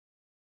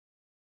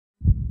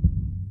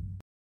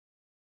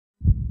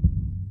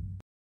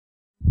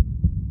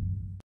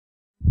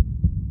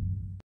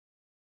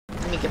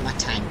look at my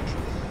tank.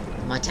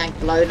 Is my tank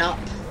blown up?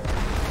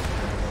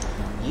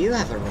 You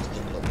have a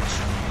rocket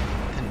launcher.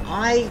 Can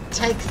I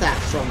take that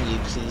from you,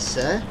 please,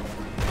 sir?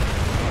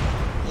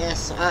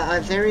 Yes, I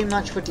very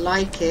much would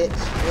like it.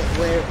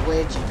 Where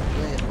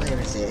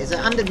is it? Is it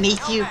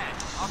underneath you?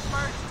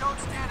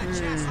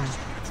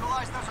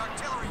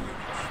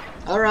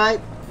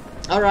 Alright.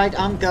 Alright,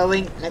 I'm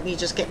going. Let me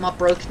just get my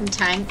broken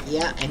tank.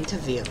 Yeah, enter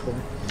vehicle.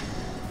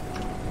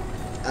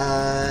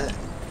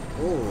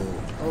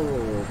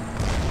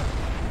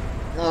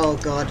 Oh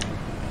god.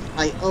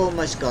 I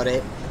almost got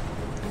it.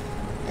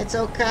 It's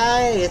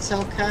okay,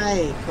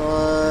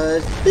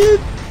 cause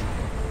boop.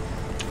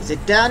 Is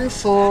it done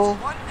for?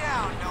 One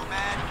down,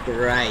 Nomad.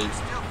 Great.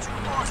 Still 2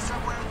 more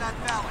somewhere in that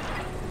valley.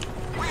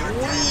 We are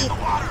Wait. dead in the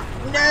water.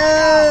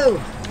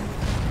 No!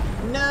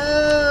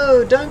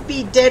 No! Don't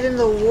be dead in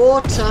the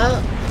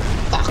water!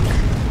 Fuck.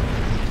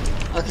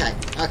 Okay,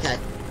 okay.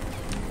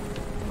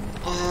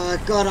 Oh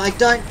god, I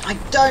don't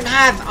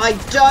have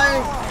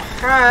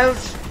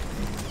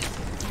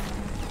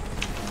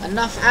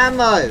enough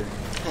ammo.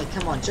 Hey,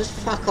 come on, just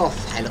fuck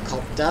off,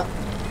 helicopter.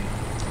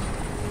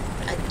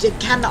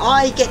 Can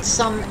I get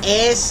some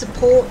air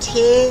support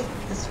here?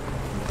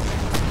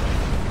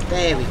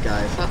 There we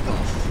go, fuck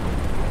off.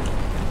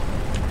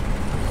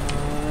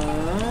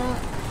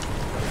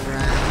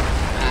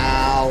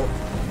 Ow.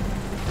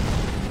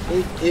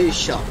 Who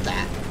shot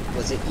that?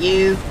 Was it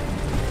you?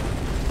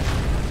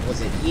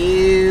 Was it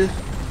you?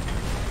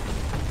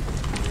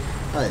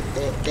 Oh,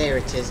 there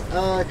it is.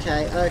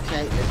 Okay,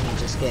 okay. Let me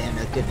just get in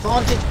a good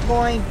vantage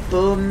point.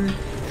 Boom.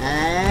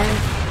 And...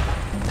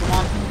 Come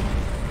on.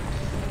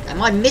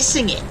 Am I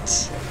missing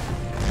it?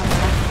 Come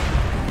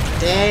on.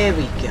 There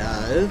we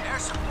go. Air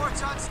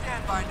support's on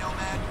standby,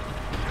 Nomad.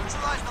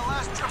 Neutralize the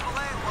last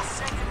AAA and we'll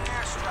send in an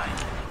airstrike.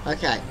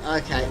 Okay,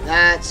 okay.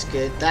 That's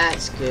good.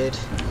 That's good.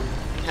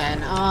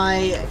 Can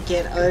I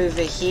get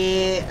over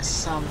here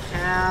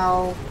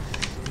somehow?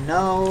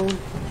 No.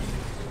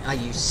 Are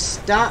you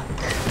stuck?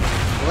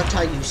 What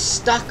are you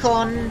stuck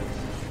on?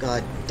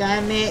 God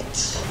damn it.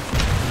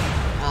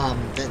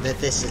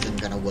 This isn't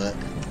gonna work.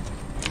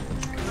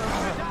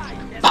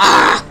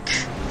 Fuck!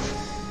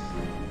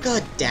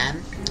 God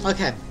damn.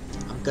 Okay.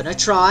 I'm gonna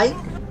try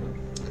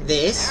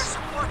this.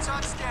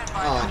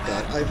 Oh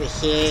god, over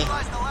here.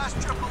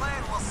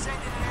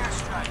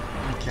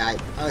 Okay,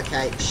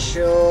 okay,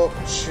 sure,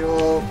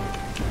 sure.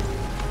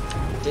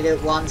 Did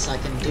it once, I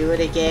can do it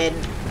again.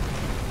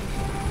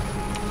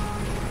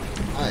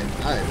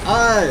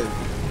 Oh!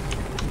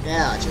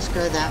 Yeah, just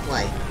go that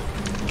way.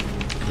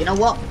 You know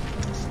what?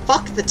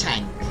 Fuck the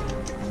tank.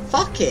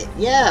 Fuck it.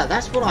 Yeah,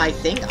 that's what I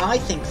think. I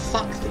think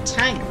fuck the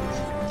tank.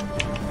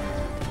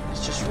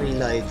 Let's just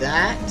reload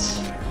that.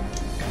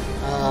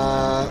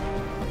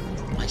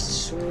 I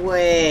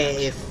swear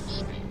if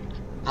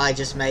I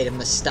just made a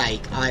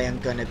mistake, I am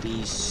gonna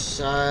be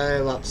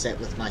so upset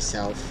with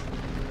myself.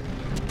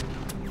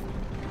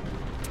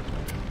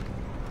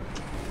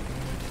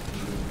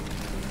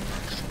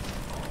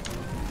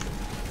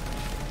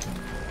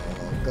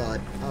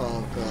 God,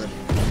 oh god.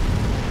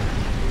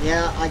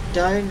 Yeah, I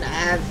don't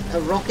have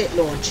a rocket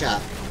launcher.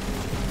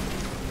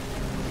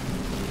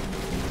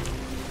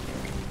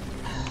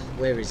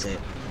 Where is it?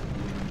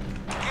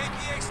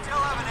 KPA still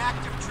have an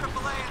active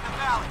AAA in the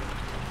valley.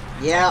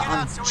 Yeah,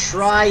 I'm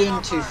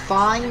trying to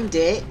find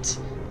it.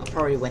 I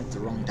probably went the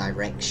wrong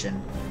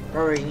direction.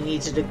 Probably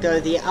needed to go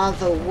the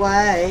other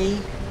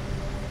way.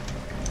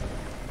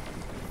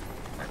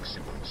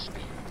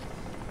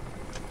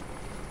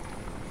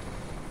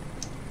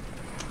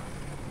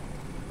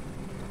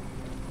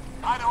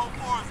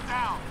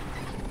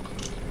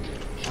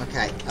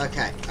 Okay,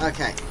 okay,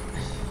 okay.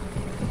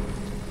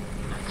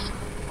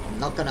 I'm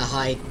not gonna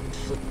hide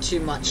for too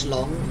much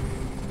long.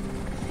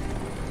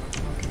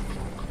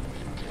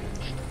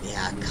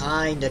 Yeah,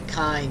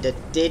 kinda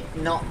did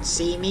not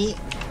see me.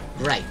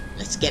 Great,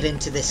 let's get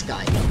into this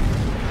guy.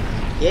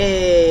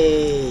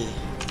 Yay!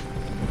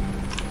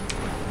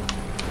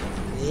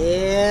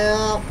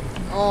 Yeah.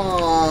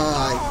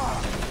 Oh.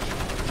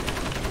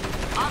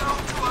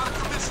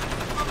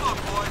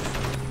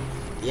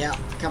 Yeah,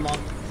 come on.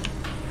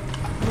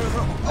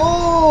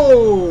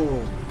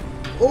 Oh!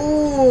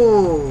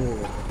 Oh!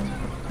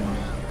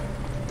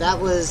 That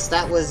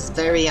was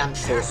very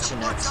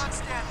unfortunate.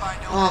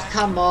 Oh,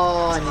 come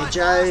on, you're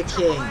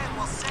joking.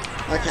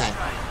 Okay,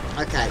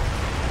 okay.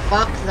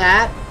 Fuck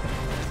that.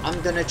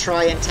 I'm gonna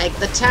try and take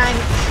the tank.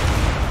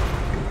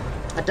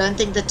 I don't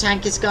think the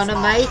tank is gonna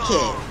make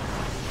it.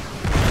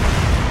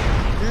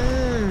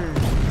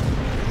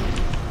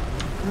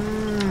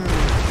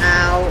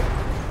 Ow.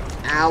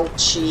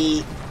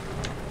 Ouchie.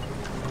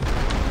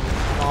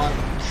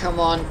 Come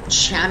on,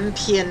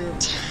 champion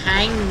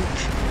tank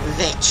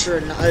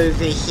veteran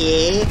over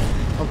here.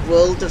 A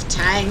world of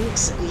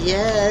tanks,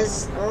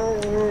 yes.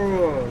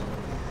 Oh.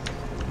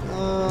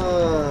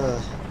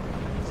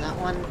 That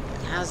one,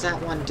 how's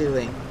that one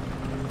doing?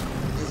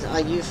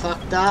 Are you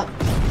fucked up?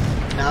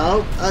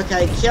 No?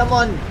 Okay, come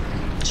on,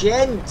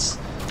 gents.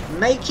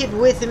 Make it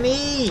with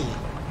me.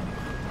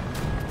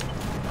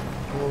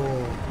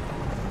 Oh.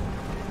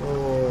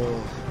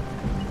 Oh,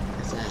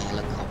 there's a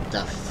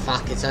helicopter.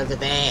 Fuck, it's over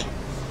there.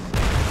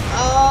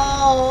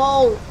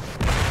 Oh!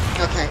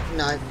 Okay,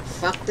 no.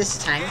 Fuck this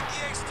tank.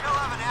 APA still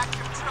have an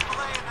active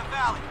AAA in the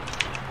valley.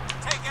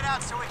 Take it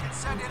out so we can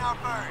send in our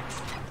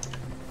birds.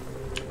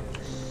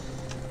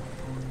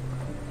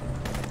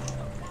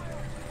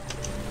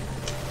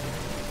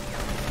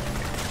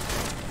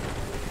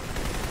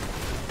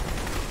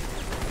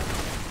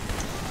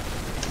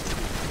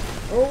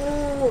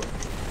 Oh!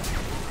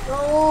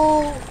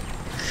 Oh!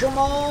 Come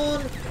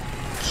on!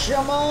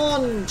 Come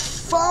on!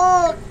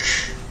 Fuck!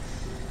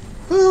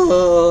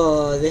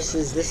 Oh, this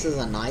is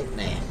a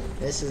nightmare.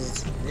 This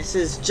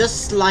is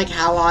just like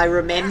how I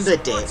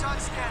remembered it.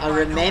 I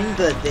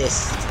remember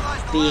this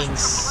being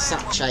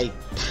such a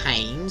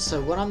pain.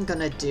 So what I'm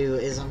gonna do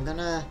is I'm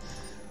gonna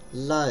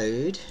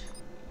load.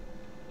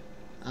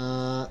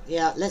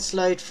 Yeah, let's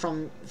load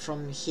from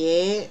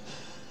here,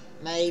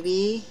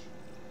 maybe.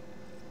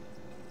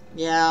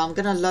 Yeah, I'm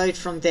gonna load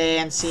from there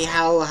and see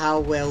how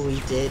well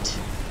we did.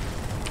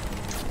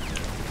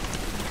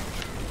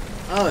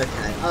 Oh,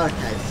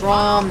 okay,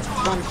 from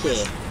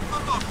here.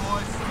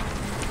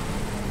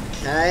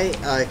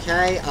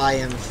 Okay, I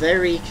am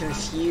very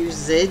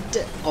confused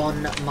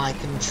on my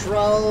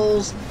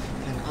controls.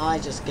 Can I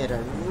just get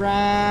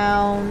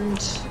around?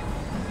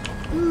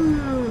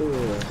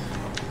 Ooh.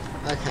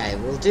 Okay,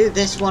 we'll do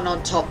this one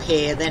on top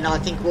here, then I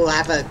think we'll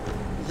have a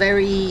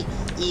very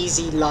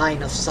easy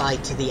line of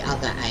sight to the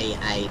other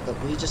AA, but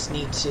we just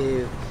need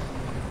to...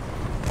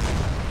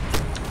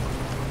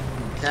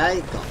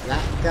 Okay, got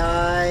that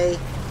guy.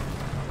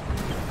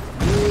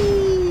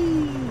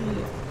 Whee!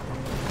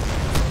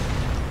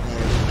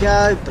 There we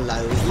go,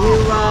 blow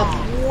you up.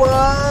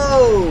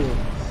 Whoa!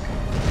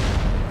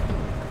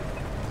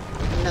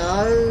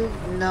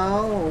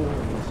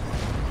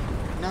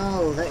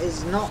 No, that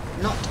is not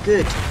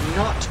good.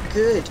 Not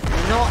good.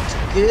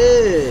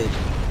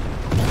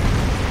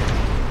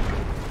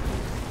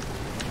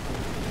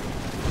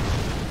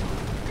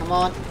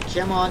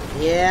 Come on,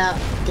 yeah,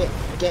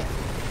 get.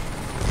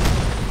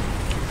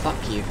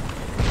 Fuck you.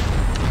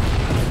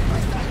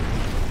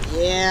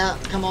 Yeah,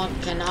 come on,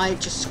 can I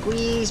just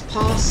squeeze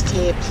past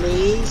here,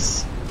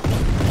 please?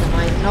 Can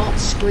I not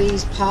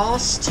squeeze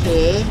past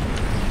here?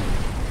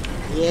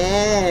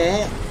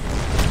 Yeah.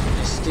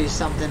 Just do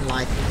something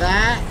like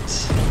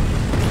that.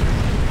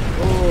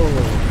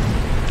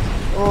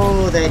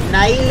 Oh, they're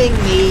nailing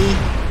me.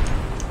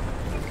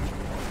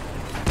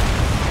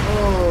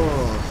 Oh,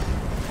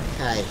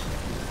 okay.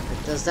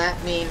 But does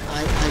that mean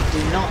I do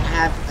not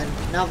have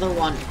another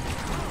one?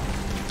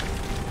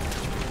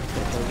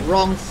 Got the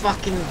wrong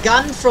fucking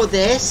gun for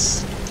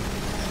this.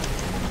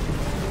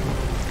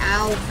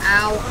 Ow.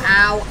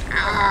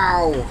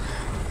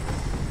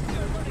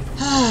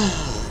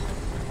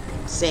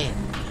 Zen.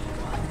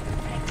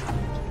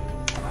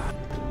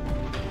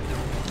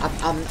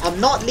 I'm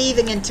not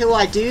leaving until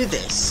I do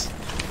this.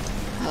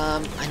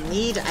 I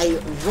need a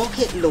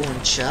rocket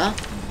launcher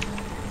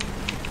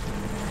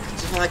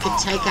so I can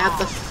take out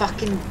the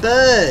fucking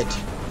bird.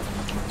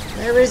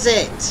 Where is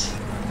it?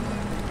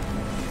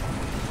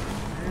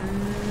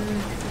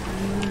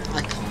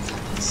 I can't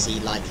fucking see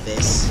like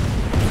this.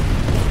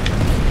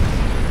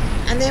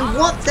 And then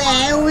what the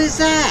hell is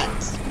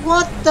that?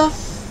 What the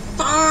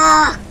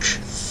fuck?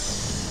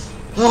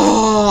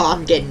 Oh,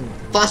 I'm getting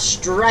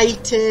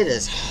frustrated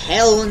as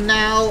hell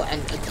now,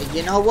 and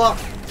you know what?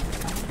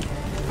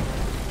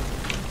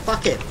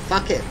 Fuck it.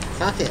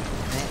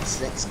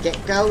 Let's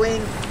get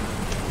going.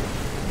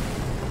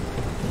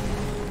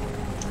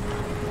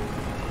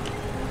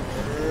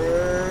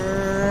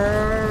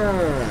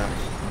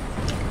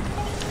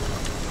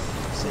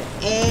 Is there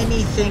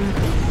anything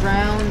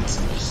around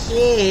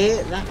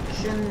here that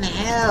can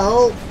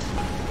help?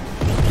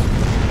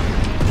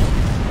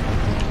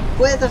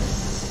 Where the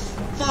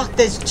fuck?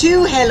 There's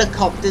two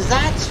helicopters,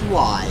 that's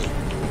why.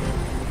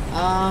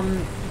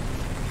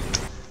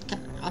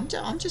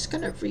 I'm just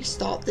gonna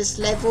restart this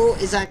level.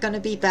 Is that gonna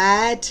be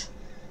bad?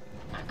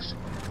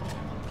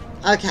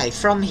 Okay,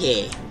 from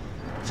here,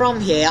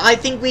 I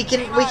think we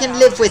can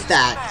live with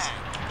that.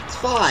 It's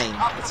fine.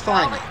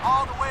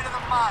 All the way to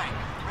the mine.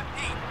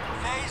 Repeat,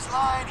 phase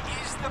line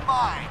is the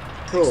mine.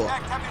 Cool.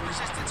 Expect heavy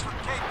resistance from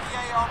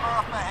KPA armor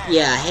up ahead.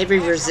 Yeah, heavy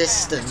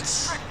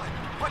resistance.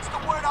 What's the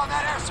word on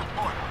that air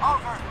support?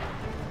 Over.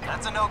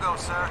 That's a no-go,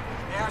 sir.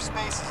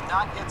 Airspace is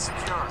not yet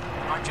secure.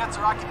 Our jets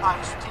are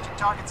occupying strategic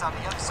targets on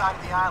the other side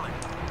of the island.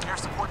 Air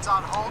support's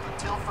on hold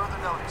until further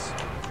notice.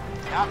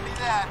 Copy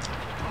that.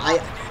 We'll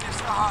have to do this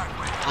the hard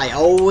way. I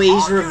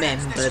always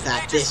remember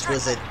that this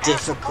was a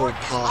difficult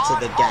part of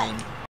the game.